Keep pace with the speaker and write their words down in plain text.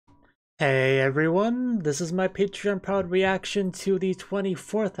Hey everyone, this is my Patreon proud reaction to the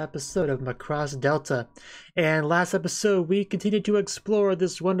 24th episode of Macross Delta. And last episode we continued to explore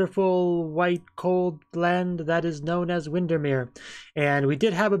this wonderful white cold land that is known as Windermere. And we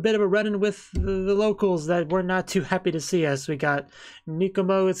did have a bit of a run-in with the locals that were not too happy to see us. We got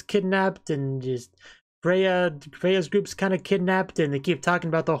Mikomo is kidnapped and just Freya's group's kind of kidnapped, and they keep talking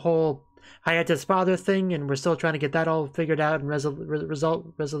about the whole Hayata's father thing, and we're still trying to get that all figured out and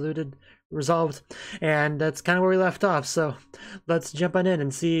resolved, and that's kind of where we left off. So let's jump on in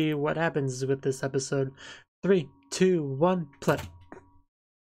and see what happens with this episode. 3, 2, 1, play.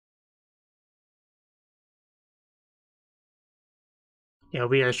 Yeah,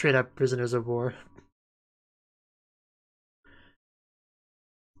 we are straight up prisoners of war.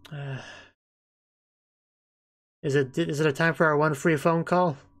 Is it a time for our one free phone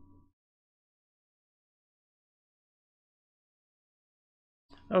call?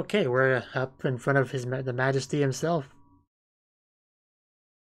 Okay, we're up in front of the Majesty himself.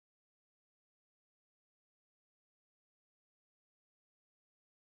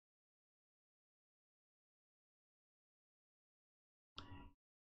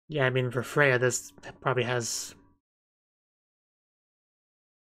 Yeah, I mean, for Freya, this probably has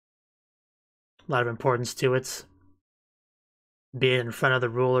a lot of importance to it. Being in front of the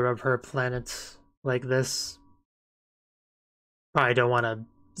ruler of her planet like this. Probably don't want to.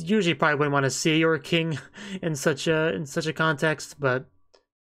 Usually, probably wouldn't want to see your king in such a context, but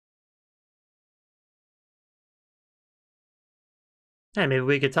hey, maybe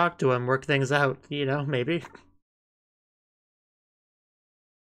we could talk to him, work things out. You know, maybe,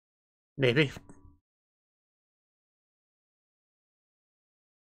 maybe.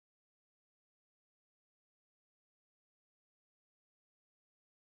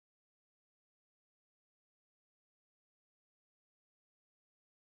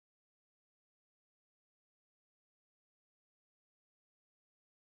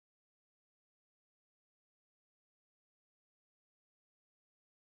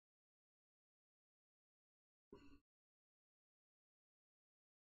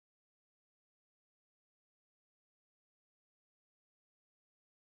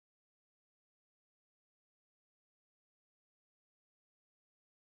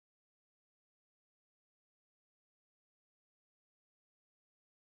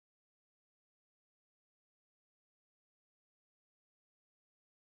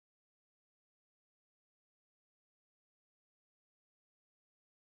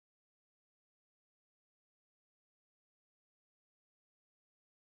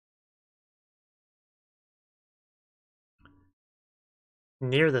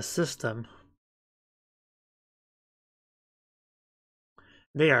 Near the system,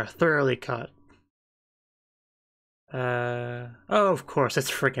 they are thoroughly caught. Oh, of course, it's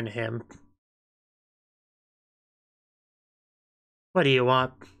freaking him. What do you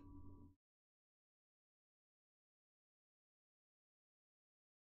want?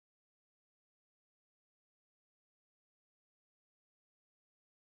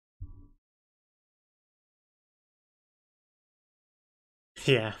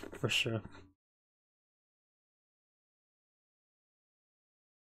 Yeah, for sure.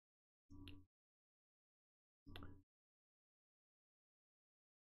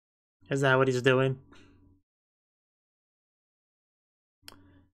 Is that what he's doing?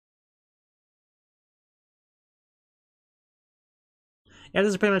 Yeah, this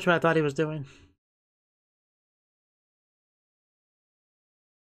is pretty much what I thought he was doing.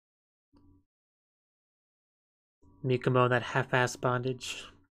 Mikomo, that half-ass bondage.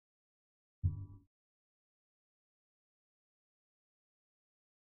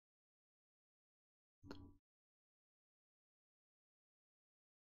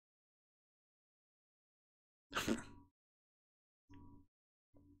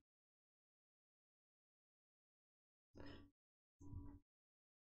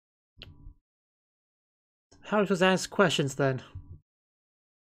 How are we supposed to ask questions then?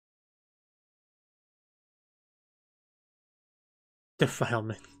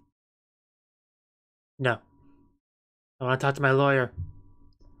 Defilement. No. I want to talk to my lawyer.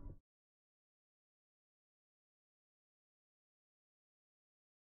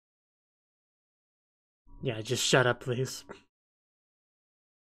 Yeah, just shut up, please.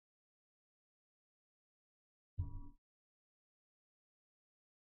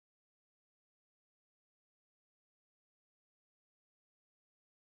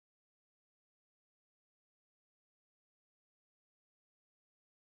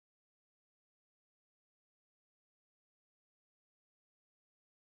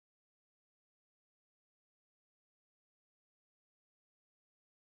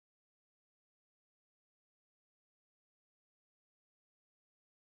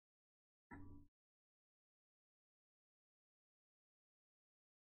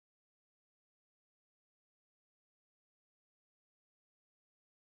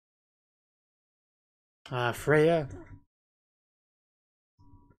 Freya.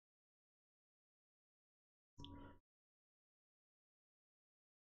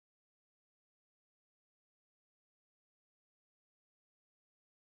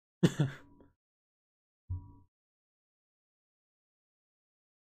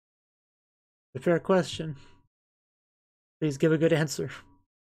 A fair question. Please give a good answer.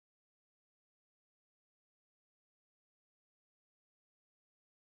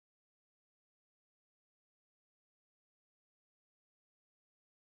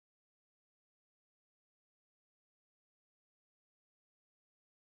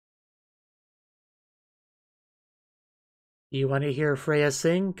 You want to hear Freya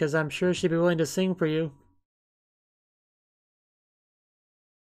sing? Because I'm sure she'd be willing to sing for you.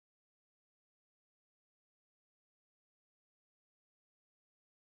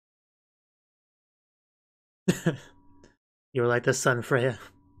 You're like the sun, Freya.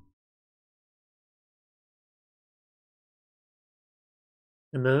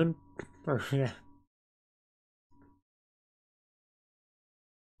 The moon? Or, yeah.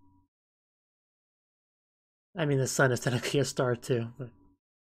 I mean, the sun is technically a star, too. But...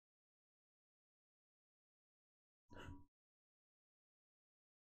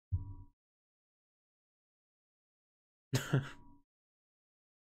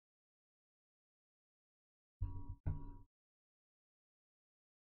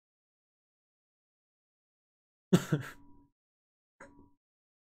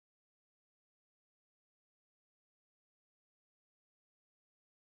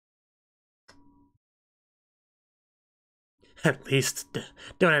 At least,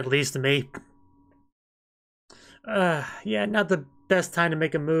 don't at least me. Yeah, not the best time to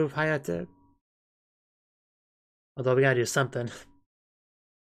make a move, Hayate. Although we gotta do something.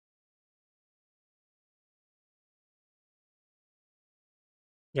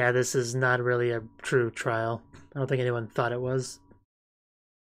 Yeah, this is not really a true trial. I don't think anyone thought it was.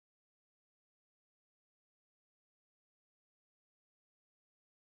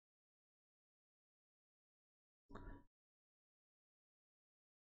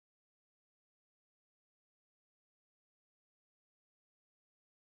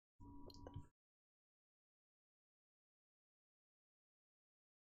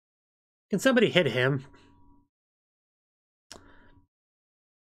 Can somebody hit him?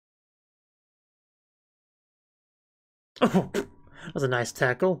 Oh, that was a nice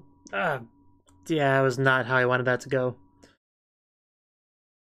tackle. Yeah, it was not how I wanted that to go.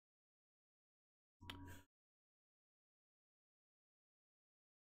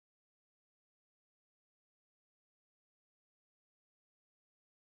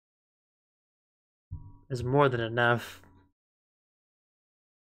 It's more than enough.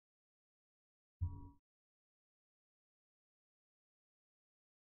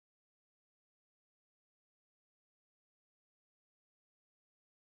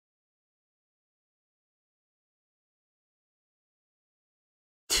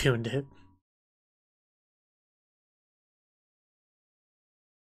 Tuned it.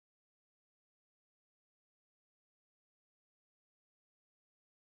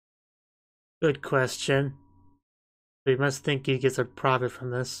 Good question. We must think he gets a profit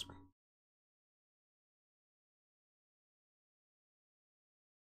from this.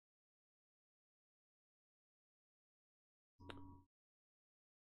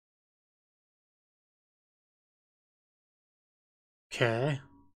 Okay.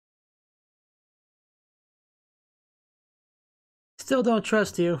 Still don't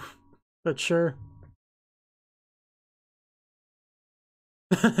trust you, but sure.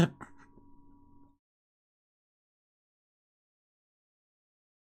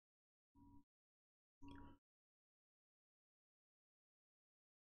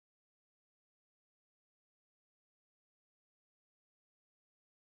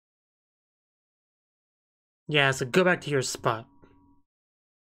 Yeah, so go back to your spot.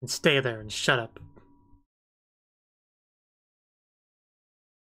 And stay there and shut up.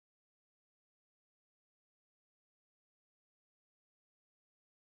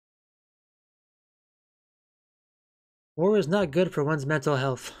 War is not good for one's mental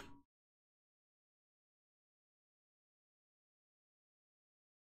health.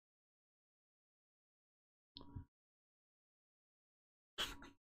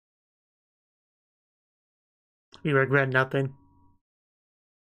 We regret nothing.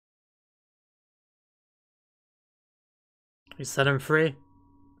 We set him free.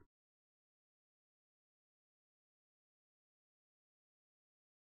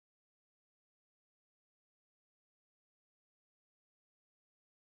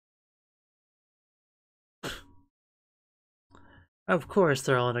 Of course,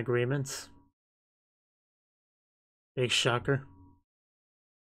 they're all in agreement. Big shocker.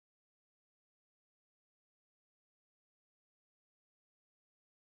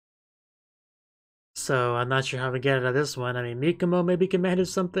 So, I'm not sure how we get out of this one. I mean, Mikumo maybe can manage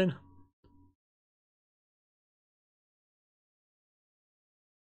something.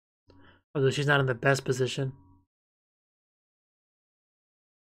 Although she's not in the best position.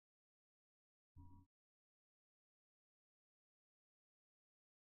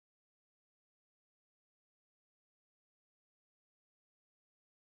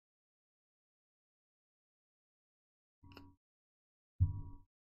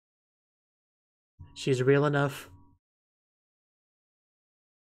 She's real enough.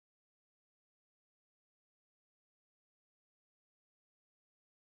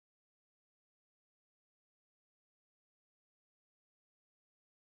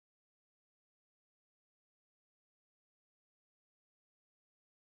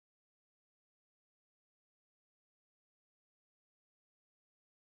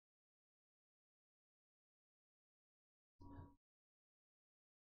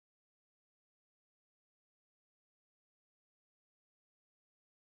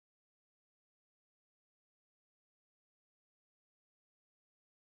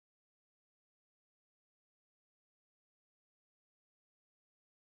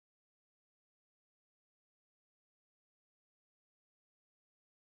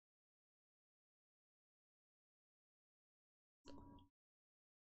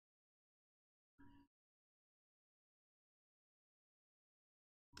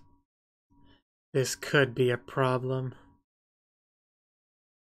 This could be a problem.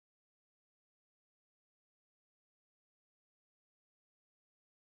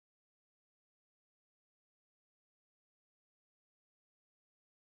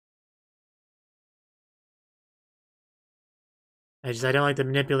 I don't like the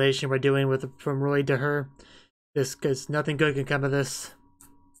manipulation we're doing from Roy to her. Because nothing good can come of this.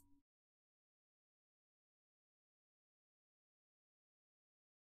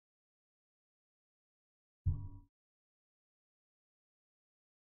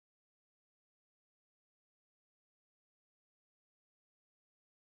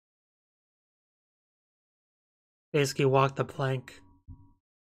 Basically walk the plank.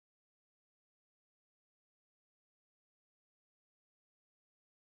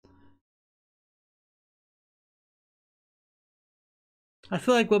 I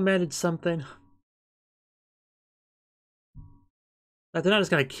feel like we'll manage something. But they're not just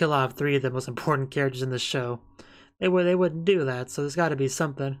gonna kill off 3 of the most important characters in the show. They wouldn't do that, so there's gotta be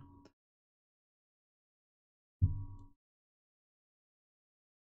something.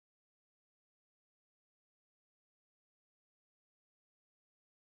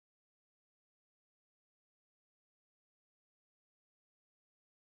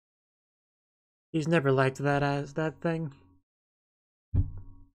 He's never liked that thing.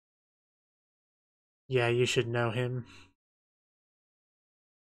 Yeah, you should know him.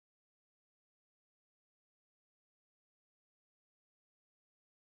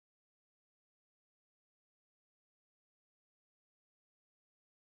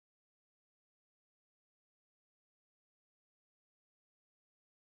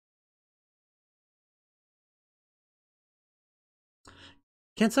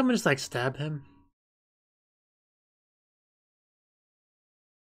 Can't someone just like stab him?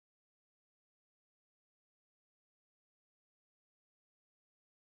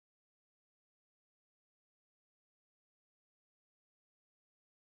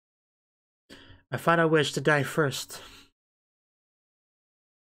 My final wish to die first.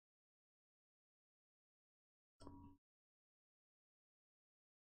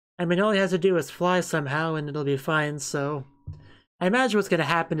 I mean, all he has to do is fly somehow and it'll be fine, so... I imagine what's gonna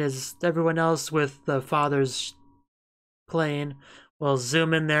happen is everyone else with the father's plane will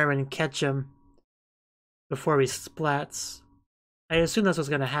zoom in there and catch him before he splats. I assume that's what's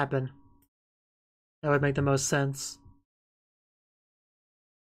gonna happen. That would make the most sense.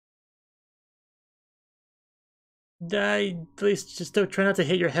 Please just don't try not to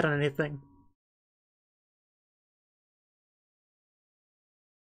hit your head on anything.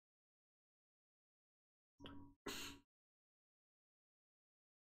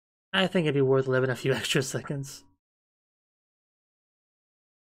 I think it'd be worth living a few extra seconds.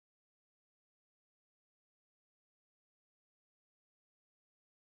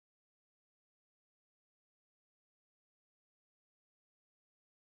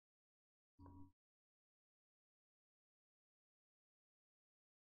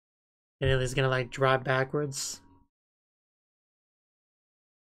 And he's gonna like drop backwards.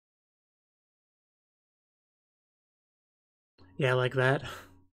 Yeah, like that.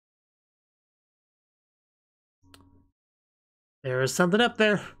 There is something up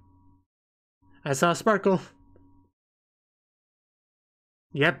there. I saw a sparkle.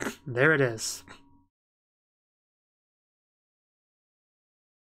 Yep, there it is.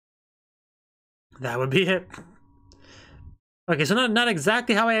 That would be it. Okay, so not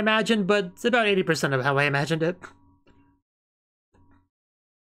exactly how I imagined, but it's about 80% of how I imagined it.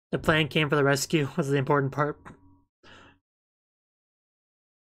 The plane came for the rescue was the important part.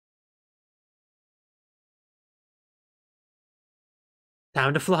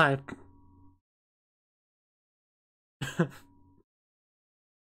 Time to fly.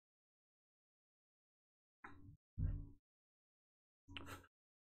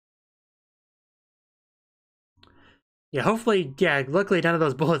 Yeah, hopefully, yeah, luckily none of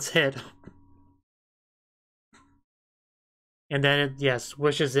those bullets hit. And then it, yeah,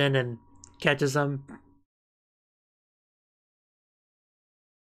 swishes in and catches them.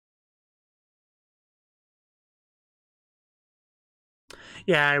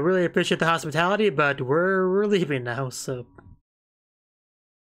 Yeah, I really appreciate the hospitality, but we're leaving now, so...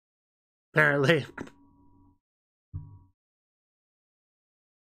 Apparently.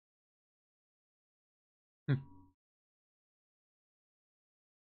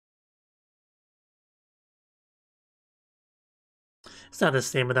 It's not the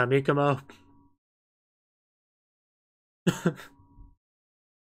same without Mikomo.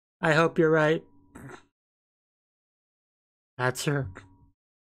 I hope you're right. That's her.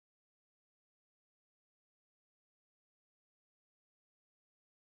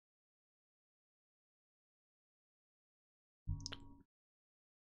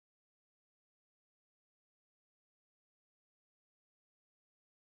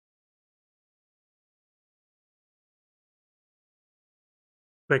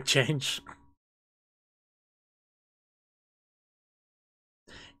 Quick change.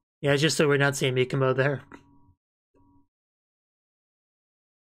 Yeah, just so we're not seeing Mikomo there.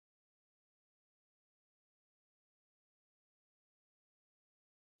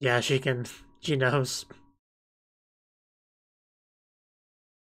 Yeah, she can. She knows.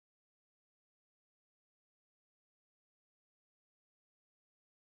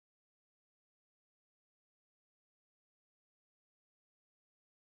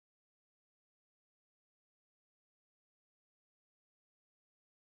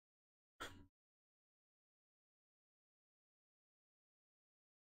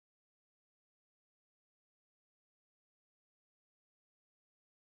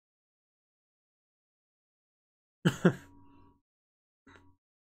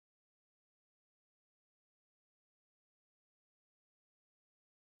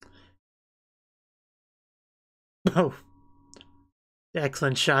 Oh,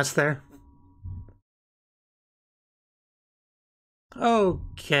 excellent shots there.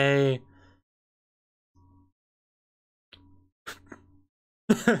 Okay.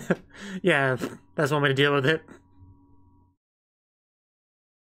 Yeah, that's one way to deal with it.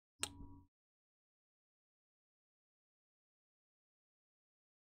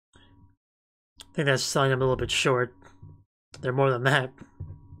 I think that's selling them a little bit short. They're more than that.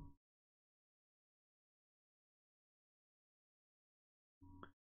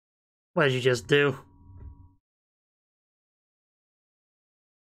 What did you just do?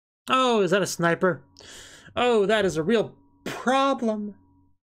 Oh, is that a sniper? Oh, that is a real problem.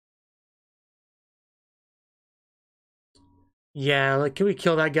 Yeah, like, can we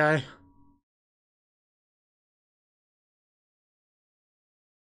kill that guy?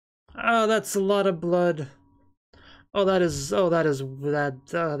 Oh, that's a lot of blood. Oh, that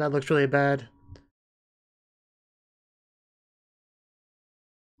that looks really bad.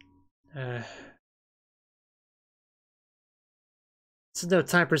 It's no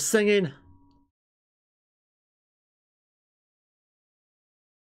time for singing.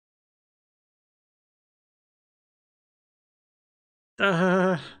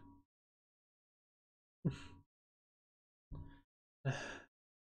 Uh,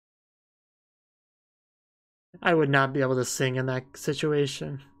 I would not be able to sing in that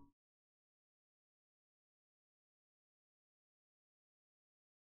situation.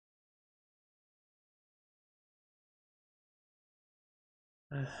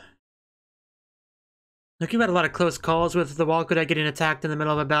 Like, you've had a lot of close calls with the Walkuda getting attacked in the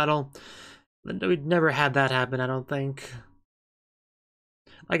middle of a battle. We'd never had that happen, I don't think.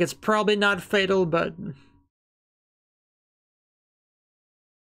 Like, it's probably not fatal, but...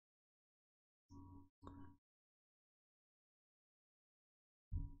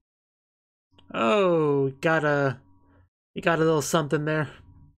 Oh, you got a little something there.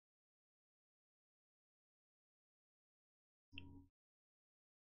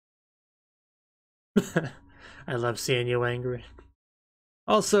 I love seeing you angry.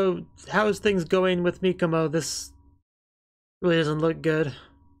 Also, how is things going with Mikomo? This really doesn't look good.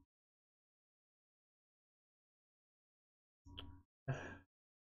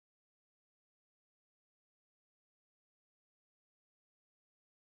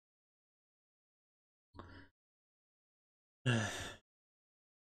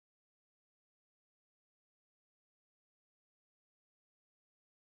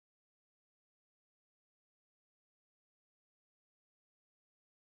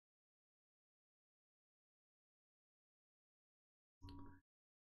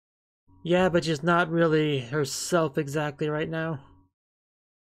 Yeah, but she's not really herself exactly right now.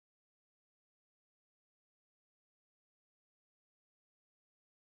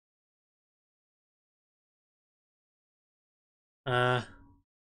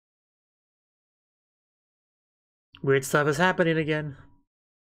 Weird stuff is happening again.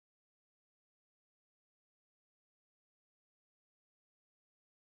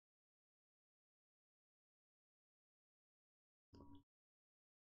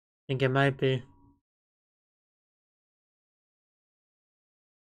 Think it might be.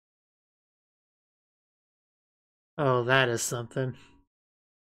 Oh, that is something.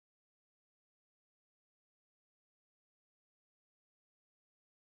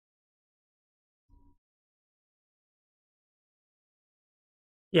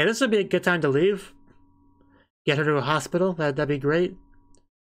 Yeah, this would be a good time to leave. Get her to a hospital. That'd be great.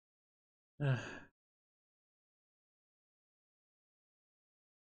 Yeah,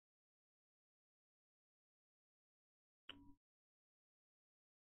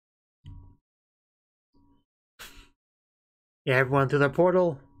 everyone through the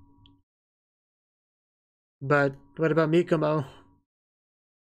portal. But what about Mikomo?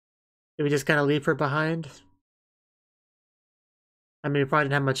 Did we just kind of leave her behind? I mean, we probably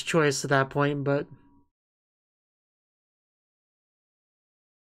didn't have much choice at that point, but...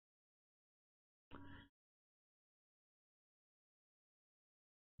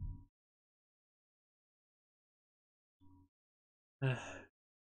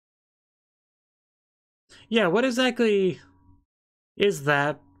 yeah, what exactly is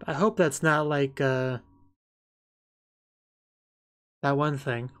that? I hope that's not like, that one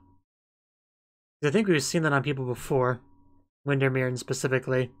thing. I think we've seen that on people before. Windermere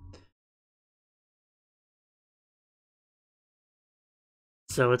specifically.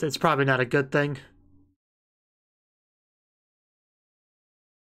 So it's probably not a good thing.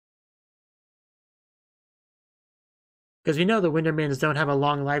 Because we know the Windermeres don't have a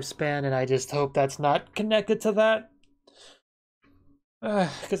long lifespan, and I just hope that's not connected to that.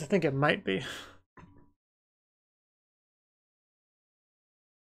 Because I think it might be.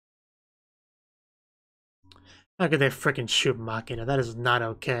 How could they frickin' shoot Machina? That is not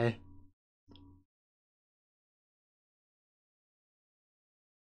okay.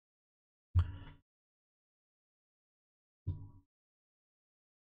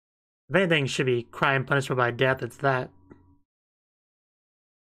 If anything should be crime punishable by death, it's that.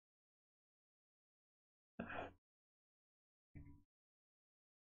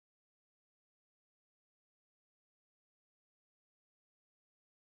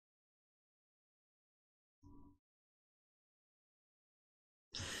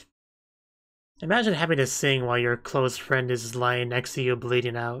 Imagine having to sing while your close friend is lying next to you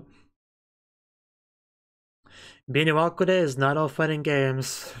bleeding out. Being Iwakure is not all fun and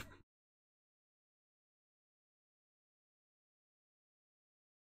games.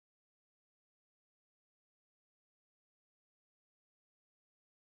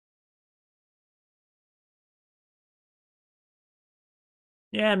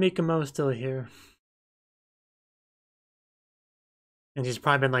 Yeah, Mikomo's still here. And she's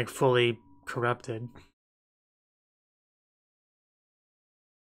probably been like fully corrupted.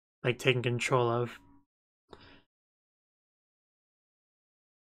 Like taken control of.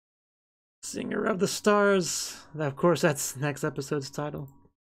 Singer of the Stars. Of course, that's next episode's title.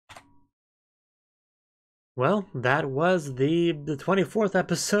 Well, that was the 24th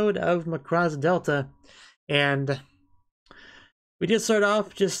episode of Macross Delta. And we did start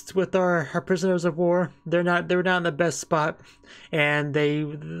off just with our prisoners of war. They were not in the best spot. And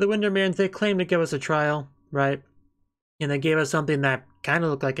the Windermere, they claimed to give us a trial, right? And they gave us something that kind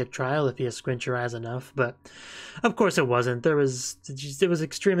of looked like a trial if you squint your eyes enough, but of course it wasn't. It was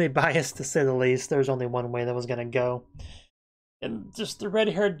extremely biased, to say the least. There was only one way that was going to go. And just the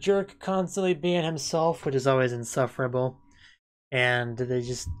red-haired jerk constantly being himself, which is always insufferable. And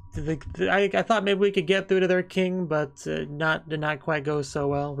I thought maybe we could get through to their king, but did not quite go so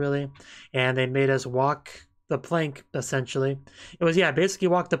well, really. And they made us walk the plank, essentially. It was, yeah, basically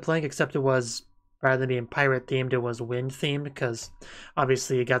walk the plank, except it was rather than being pirate themed, it was wind themed, because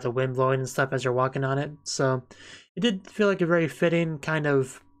obviously you got the wind blowing and stuff as you're walking on it. So it did feel like a very fitting kind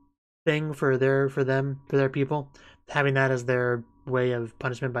of thing for their people, having that as their way of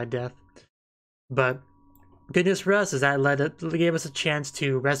punishment by death. But good news for us is that it gave us a chance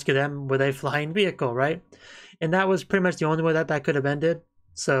to rescue them with a flying vehicle, right? And that was pretty much the only way that could have ended.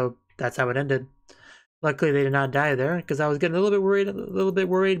 So that's how it ended. Luckily, they did not die there, because I was getting a little bit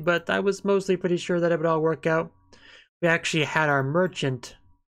worried, but I was mostly pretty sure that it would all work out. We actually had our merchant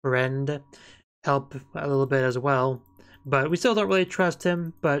friend help a little bit as well, but we still don't really trust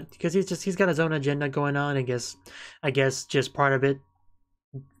him. But because he's got his own agenda going on, I guess just part of it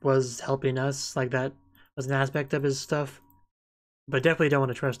was helping us, like that was an aspect of his stuff. But definitely don't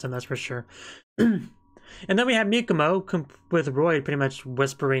want to trust him, that's for sure. And then we have Mikumo with Roy pretty much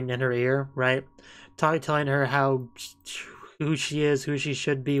whispering in her ear, right? Telling her who she is, who she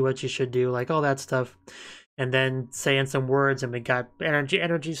should be, what she should do, like all that stuff. And then saying some words, and we got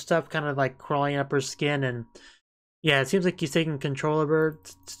energy stuff kind of like crawling up her skin. And yeah, it seems like he's taking control of her.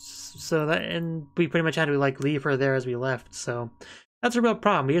 So and we pretty much had to like leave her there as we left. So that's a real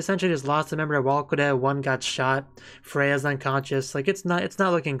problem. We essentially just lost a member of Walkude. One got shot. Freya's unconscious. Like it's not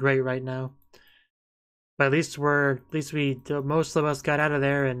looking great right now. But at least most of us got out of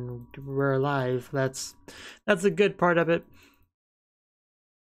there and we're alive. That's a good part of it.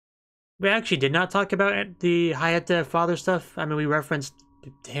 We actually did not talk about the Hayate father stuff. I mean, we referenced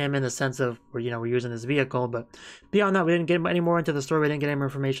him in the sense of we're using his vehicle, but beyond that, we didn't get any more into the story. We didn't get any more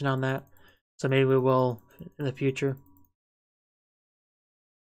information on that. So maybe we will in the future.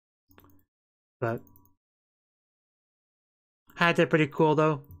 But Hayate pretty cool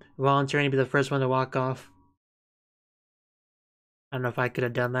though. Volunteering to be the first one to walk off. I don't know if I could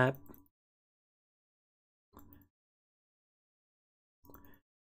have done that.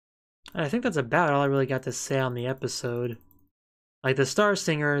 And I think that's about all I really got to say on the episode. Like the Star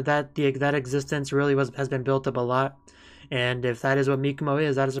Singer, that existence really has been built up a lot. And if that is what Mikumo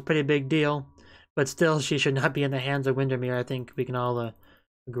is, that is a pretty big deal. But still, she should not be in the hands of Windermere. I think we can all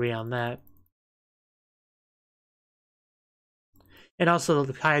agree on that. And also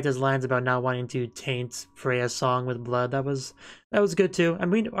Hayate's lines about not wanting to taint Freya's song with blood, that was good too. I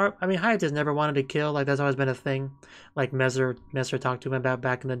mean Hayate's never wanted to kill, like that's always been a thing. Like Messer talked to him about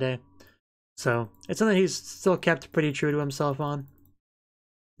back in the day. So it's something he's still kept pretty true to himself on,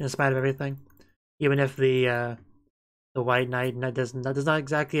 in spite of everything. Even if the White Knight does not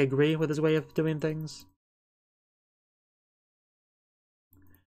exactly agree with his way of doing things.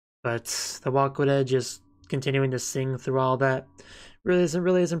 But the Walkude just continuing to sing through all that really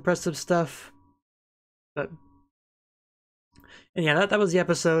is impressive stuff. But and yeah, that was the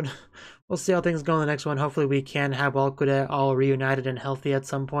episode. We'll see how things go in the next one. Hopefully we can have Walkude all reunited and healthy at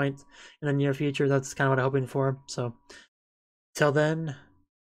some point in the near future. That's kind of what I'm hoping for. So till then,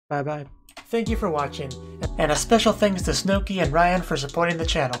 bye bye. Thank you for watching, and a special thanks to Cnouki and Ryan for supporting the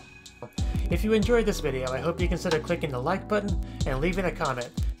channel. If you enjoyed this video, I hope you consider clicking the like button and leaving a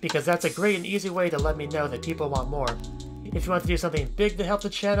comment, because that's a great and easy way to let me know that people want more. If you want to do something big to help the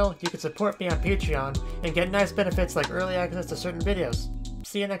channel, you can support me on Patreon and get nice benefits like early access to certain videos.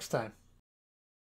 See you next time.